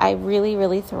 I really,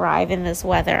 really thrive in this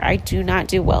weather. I do not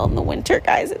do well in the winter,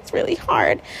 guys. It's really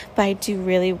hard, but I do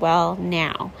really well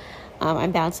now.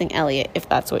 I'm bouncing Elliot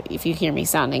if you hear me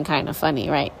sounding kind of funny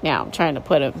right now. I'm trying to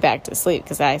put him back to sleep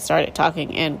because I started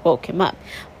talking and woke him up.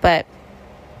 But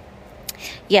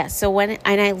yeah,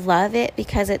 and I love it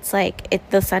because it's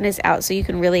like the sun is out, so you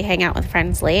can really hang out with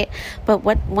friends late. But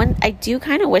I do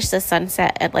kind of wish the sun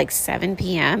set at like 7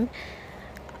 p.m.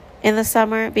 in the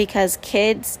summer, because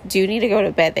kids do need to go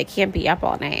to bed. They can't be up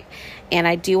all night. And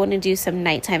I do want to do some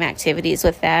nighttime activities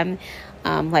with them,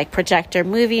 like projector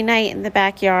movie night in the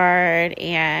backyard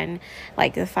and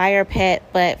like the fire pit.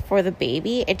 But for the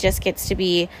baby, it just gets to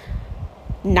be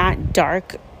not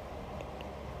dark.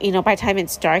 By the time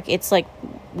it's dark, it's like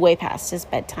way past his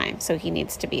bedtime, so he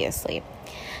needs to be asleep.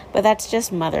 But that's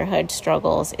just motherhood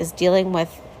struggles, is dealing with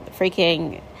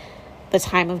freaking the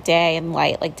time of day and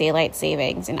light, like daylight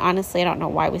savings. And honestly, I don't know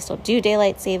why we still do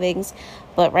daylight savings,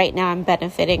 but right now I'm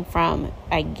benefiting from,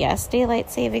 I guess, daylight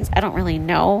savings. I don't really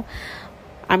know.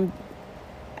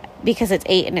 Because it's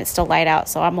 8 and it's still light out,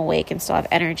 so I'm awake and still have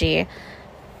energy.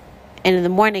 And in the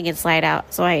morning it's light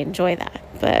out, so I enjoy that.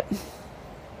 But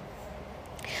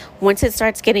once it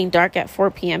starts getting dark at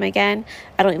 4 p.m. again,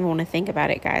 I don't even want to think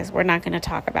about it, guys. We're not going to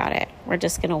talk about it. We're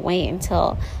just going to wait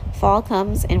until fall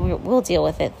comes, and we'll deal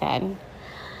with it then.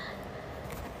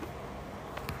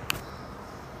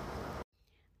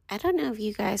 I don't know if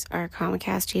you guys are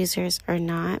Comcast users or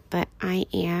not, but I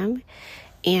am.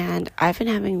 And I've been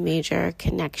having major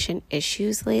connection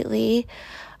issues lately.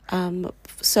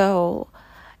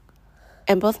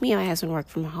 And both me and my husband work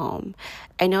from home.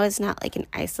 I know it's not like an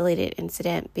isolated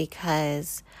incident,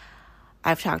 because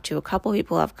I've talked to a couple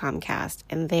people who have Comcast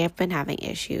and they have been having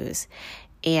issues.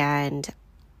 And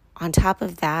on top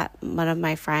of that, one of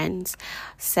my friends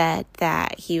said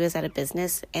that he was at a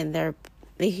business and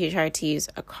he tried to use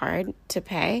a card to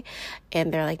pay.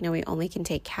 And they're like, no, we only can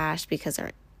take cash because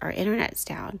our internet's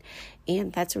down.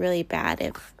 And that's really bad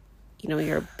if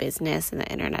your business and the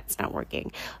internet's not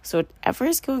working. So whatever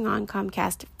is going on,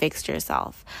 Comcast, fix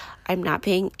yourself. I'm not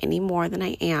paying any more than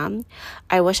I am.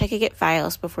 I wish I could get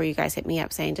Fios before you guys hit me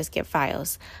up saying just get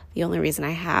Fios. The only reason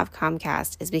I have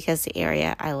Comcast is because the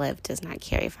area I live does not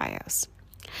carry Fios.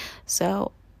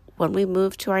 So when we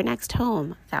move to our next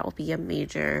home, that will be a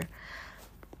major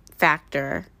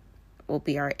factor, will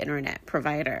be our internet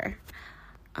provider.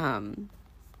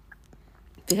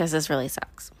 Because this really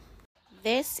sucks.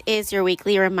 This is your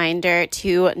weekly reminder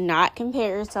to not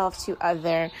compare yourself to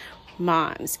other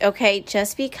moms, okay?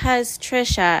 Just because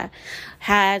Trisha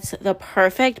has the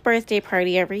perfect birthday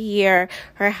party every year,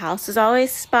 her house is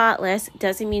always spotless,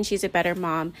 doesn't mean she's a better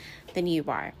mom than you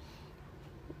are.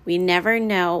 We never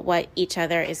know what each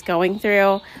other is going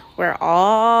through. We're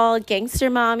all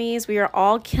gangster mommies. We are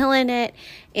all killing it.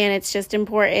 And it's just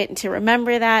important to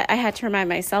remember that. I had to remind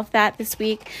myself that this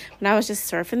week when I was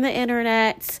just surfing the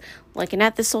internet, looking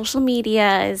at the social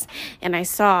medias, and I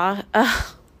saw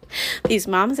these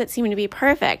moms that seem to be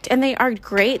perfect. And they are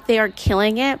great. They are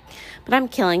killing it. But I'm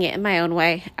killing it in my own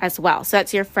way as well. So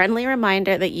that's your friendly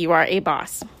reminder that you are a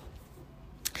boss.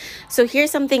 So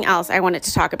here's something else I wanted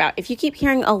to talk about. If you keep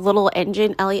hearing a little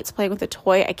engine, Elliot's playing with a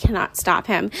toy. I cannot stop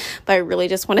him, but I really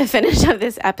just want to finish up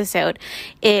this episode,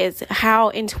 is how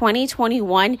in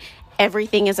 2021,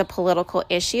 everything is a political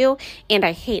issue, and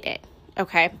I hate it.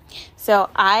 Okay. So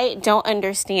I don't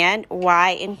understand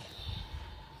why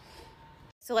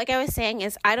So like I was saying,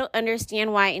 I don't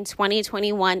understand why in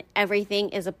 2021,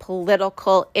 everything is a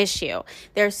political issue.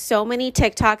 There's so many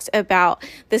TikToks about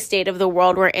the state of the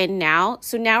world we're in now.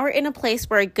 So now we're in a place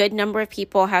where a good number of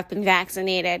people have been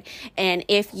vaccinated. And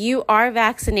if you are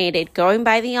vaccinated, going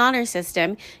by the honor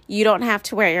system, you don't have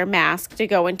to wear your mask to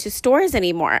go into stores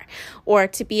anymore or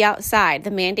to be outside.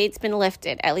 The mandate's been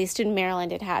lifted, at least in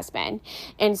Maryland it has been.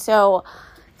 And so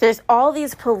there's all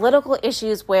these political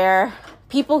issues where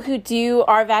people who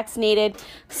are vaccinated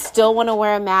still want to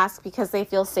wear a mask because they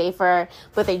feel safer,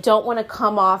 but they don't want to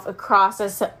come across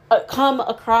as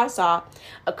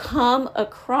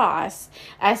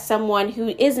someone who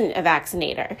isn't a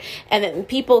vaccinator. And then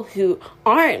people who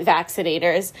aren't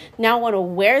vaccinators now want to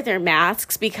wear their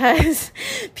masks because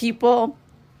people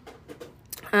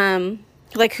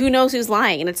who knows who's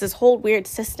lying? And it's this whole weird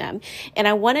system. And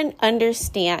I want to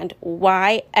understand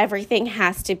why everything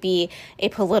has to be a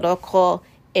political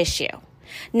issue.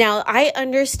 Now, I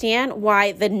understand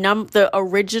why the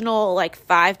original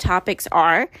 5 topics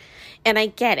are, and I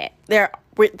get it. There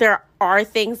are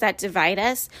things that divide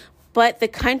us, but the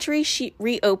country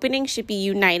reopening should be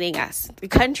uniting us. The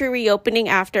country reopening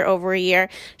after over a year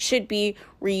should be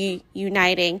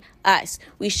reuniting us.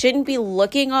 We shouldn't be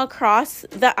looking across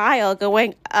the aisle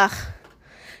going, ugh,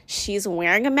 she's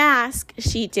wearing a mask.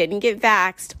 She didn't get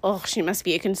vaxxed. Oh, she must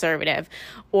be a conservative.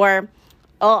 Or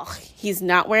oh, he's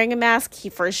not wearing a mask. He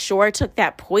for sure took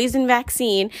that poison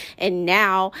vaccine, and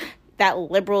now that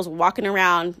liberal's walking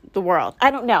around the world.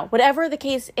 I don't know. Whatever the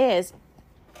case is,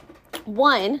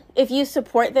 one, if you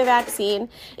support the vaccine,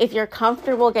 if you're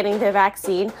comfortable getting the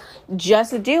vaccine,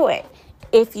 just do it.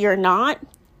 If you're not,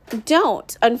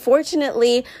 don't.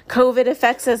 Unfortunately, COVID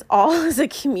affects us all as a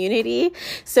community.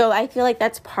 So I feel like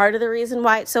that's part of the reason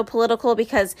why it's so political,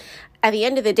 because at the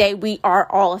end of the day, we are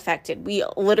all affected. We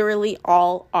literally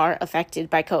all are affected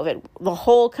by COVID. The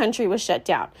whole country was shut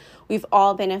down. We've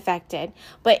all been affected.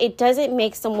 But it doesn't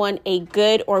make someone a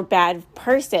good or bad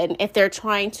person if they're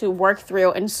trying to work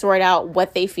through and sort out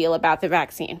what they feel about the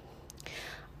vaccine.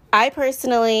 I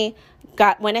personally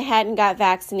went ahead and got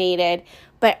vaccinated,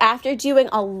 but after doing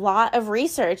a lot of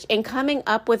research and coming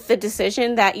up with the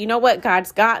decision that, you know what,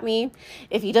 God's got me.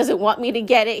 If he doesn't want me to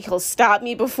get it, he'll stop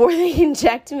me before they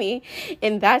inject me.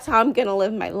 And that's how I'm going to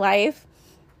live my life.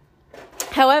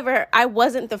 However, I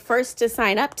wasn't the first to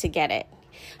sign up to get it.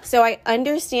 So I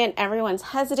understand everyone's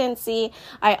hesitancy.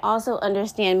 I also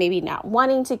understand maybe not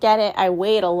wanting to get it. I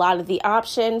weighed a lot of the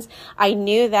options. I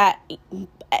knew that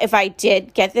if I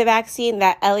did get the vaccine,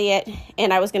 that Elliot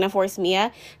and I was going to force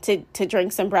Mia to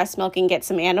drink some breast milk and get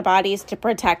some antibodies to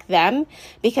protect them,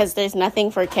 because there's nothing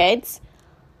for kids.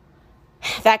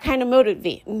 That kind of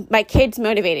motivated my kids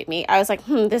motivated me. I was like,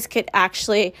 this could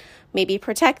actually maybe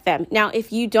protect them. Now,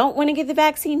 if you don't want to get the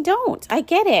vaccine, don't. I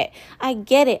get it.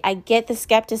 I get the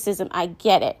skepticism. I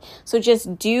get it. So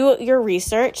just do your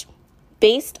research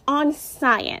based on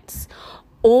science.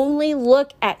 Only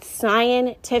look at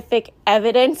scientific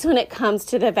evidence when it comes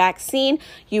to the vaccine.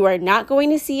 You are not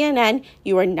going to CNN.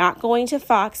 You are not going to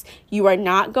Fox. You are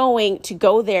not going to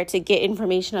go there to get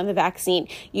information on the vaccine.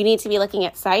 You need to be looking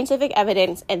at scientific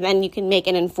evidence, and then you can make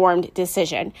an informed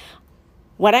decision.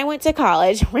 When I went to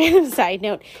college, random side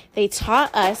note, they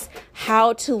taught us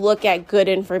how to look at good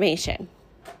information.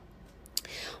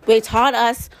 They taught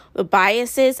us the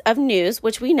biases of news,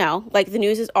 which we know, like the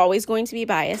news is always going to be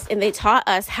biased, and they taught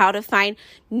us how to find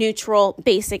neutral,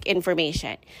 basic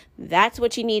information. That's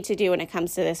what you need to do when it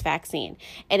comes to this vaccine.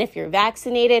 And if you're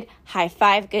vaccinated, high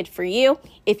five, good for you.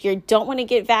 If you don't want to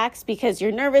get vaxxed because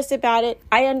you're nervous about it,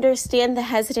 I understand the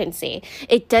hesitancy.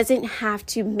 It doesn't have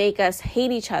to make us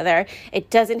hate each other.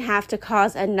 It doesn't have to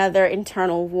cause another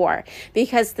internal war,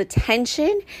 because the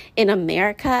tension in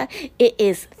America, it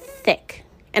is thick.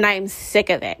 And I am sick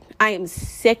of it. I am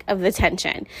sick of the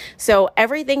tension. So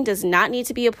everything does not need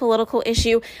to be a political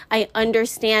issue. I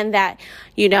understand that,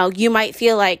 you might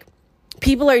feel like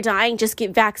people are dying, just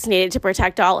get vaccinated to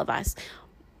protect all of us.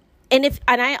 And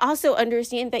I also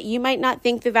understand that you might not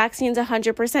think the vaccine's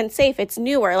 100% safe. It's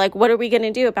newer. Like, what are we going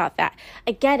to do about that?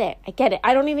 I get it.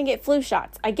 I don't even get flu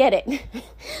shots. I get it.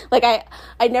 Like,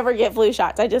 I never get flu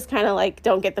shots. I just kind of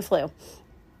don't get the flu.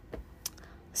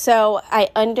 So I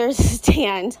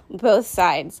understand both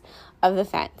sides of the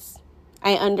fence.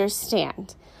 I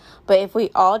understand. But if we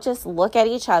all just look at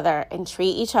each other and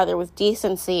treat each other with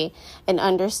decency and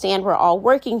understand we're all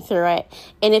working through it,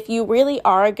 and if you really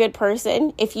are a good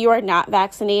person, if you are not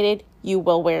vaccinated, you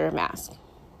will wear a mask.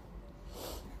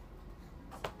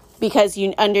 Because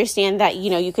you understand that,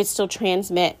 you could still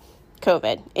transmit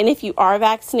COVID. And if you are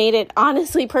vaccinated,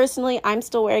 honestly, personally, I'm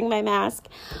still wearing my mask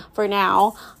for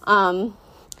now.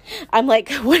 I'm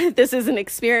like, what if this is an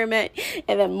experiment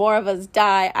and then more of us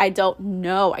die? I don't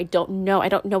know. I don't know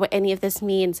what any of this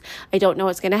means. I don't know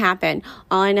what's going to happen.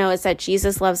 All I know is that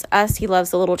Jesus loves us. He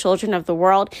loves the little children of the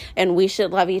world, and we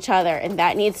should love each other. And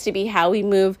that needs to be how we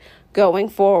move going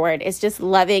forward. It's just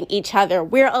loving each other.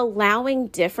 We're allowing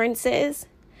differences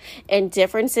and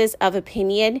differences of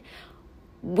opinion.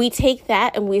 We take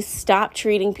that and we stop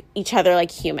treating each other like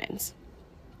humans.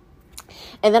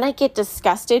 And then I get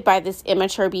disgusted by this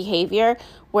immature behavior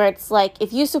where it's like,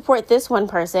 if you support this one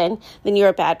person, then you're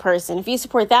a bad person. If you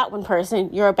support that one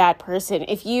person, you're a bad person.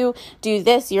 If you do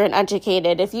this, you're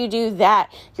uneducated. If you do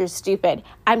that, you're stupid.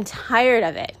 I'm tired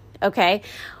of it, okay?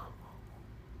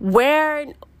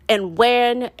 When and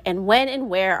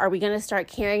where are we going to start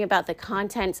caring about the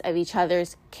contents of each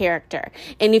other's character?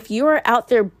 And if you are out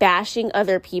there bashing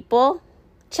other people,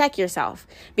 check yourself,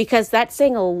 because that's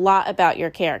saying a lot about your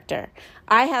character.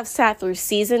 I have sat through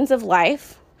seasons of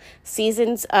life,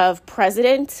 seasons of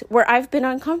presidents where I've been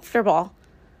uncomfortable.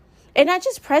 And not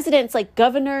just presidents, like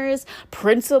governors,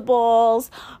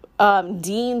 principals,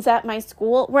 deans at my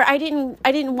school, where I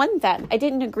didn't want them. I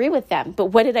didn't agree with them. But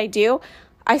what did I do?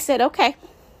 I said, okay,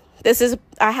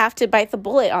 I have to bite the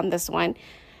bullet on this one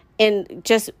and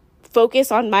just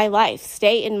focus on my life,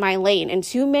 stay in my lane. And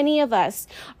too many of us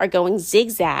are going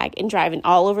zigzag and driving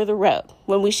all over the road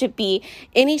when we should be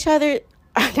in each other,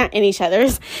 not in each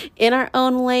other's, in our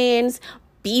own lanes,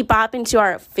 bebopping to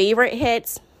our favorite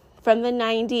hits from the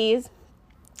 90s,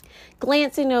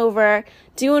 glancing over,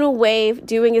 doing a wave,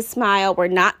 doing a smile. We're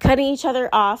not cutting each other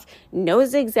off, no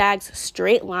zigzags,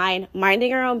 straight line,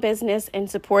 minding our own business and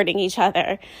supporting each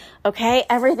other. Okay?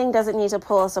 Everything doesn't need to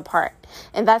pull us apart.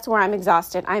 And that's where I'm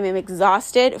exhausted. I'm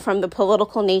exhausted from the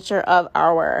political nature of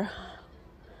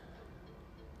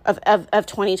of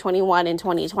 2021 and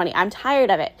 2020. I'm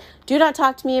tired of it. Do not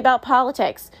talk to me about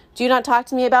politics. Do not talk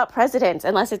to me about presidents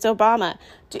unless it's Obama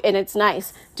and it's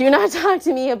nice. Do not talk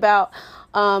to me about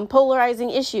polarizing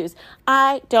issues.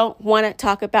 I don't want to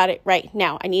talk about it right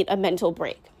now. I need a mental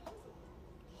break.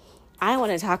 I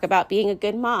want to talk about being a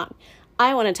good mom.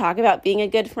 I want to talk about being a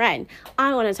good friend.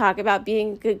 I want to talk about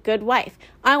being a good wife.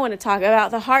 I want to talk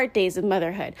about the hard days of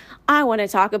motherhood. I want to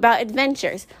talk about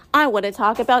adventures. I want to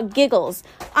talk about giggles.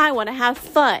 I want to have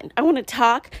fun. I want to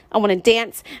talk. I want to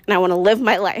dance. And I want to live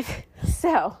my life.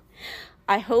 So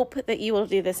I hope that you will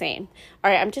do the same. All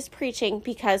right, I'm just preaching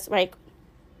because, like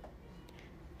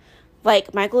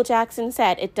Michael Jackson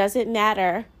said, it doesn't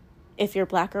matter if you're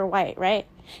black or white, right?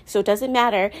 So it doesn't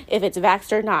matter if it's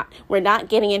vaxxed or not. We're not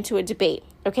getting into a debate.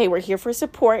 Okay, we're here for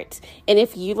support. And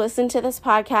if you listen to this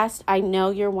podcast, I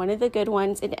know you're one of the good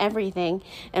ones in everything.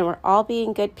 And we're all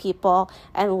being good people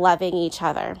and loving each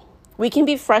other. We can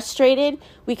be frustrated.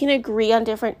 We can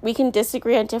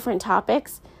disagree on different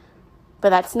topics. But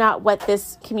that's not what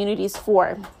this community is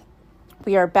for.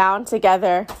 We are bound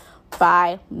together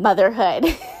by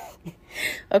motherhood.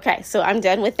 Okay, so I'm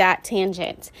done with that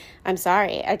tangent. I'm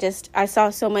sorry. I saw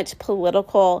so much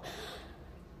political,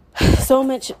 so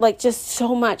much. I'm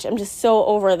just so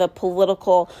over the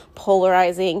political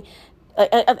polarizing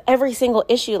of every single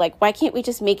issue. Like, why can't we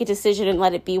just make a decision and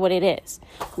let it be what it is?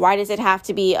 Why does it have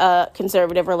to be a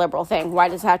conservative or liberal thing? Why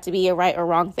does it have to be a right or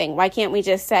wrong thing? Why can't we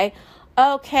just say,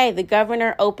 okay, the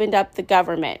governor opened up the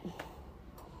government.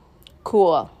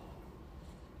 Cool.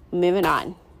 Moving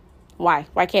on. Why?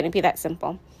 Why can't it be that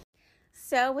simple?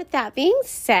 So with that being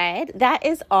said, that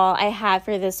is all I have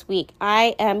for this week.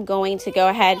 I am going to go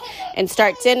ahead and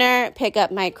start dinner, pick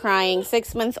up my crying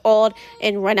 6-month-old,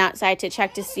 and run outside to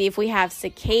check to see if we have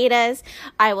cicadas.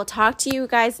 I will talk to you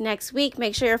guys next week.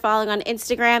 Make sure you're following on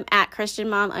Instagram at Christian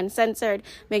Mom Uncensored.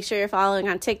 Make sure you're following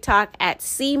on TikTok at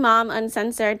CMom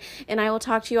Uncensored. And I will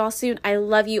talk to you all soon. I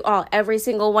love you all, every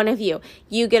single one of you.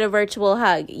 You get a virtual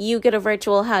hug. You get a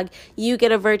virtual hug. You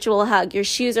get a virtual hug. Your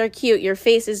shoes are cute. Your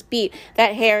face is beat.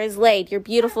 That hair is laid. You're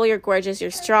beautiful. You're gorgeous. You're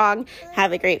strong.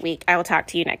 Have a great week. I will talk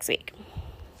to you next week.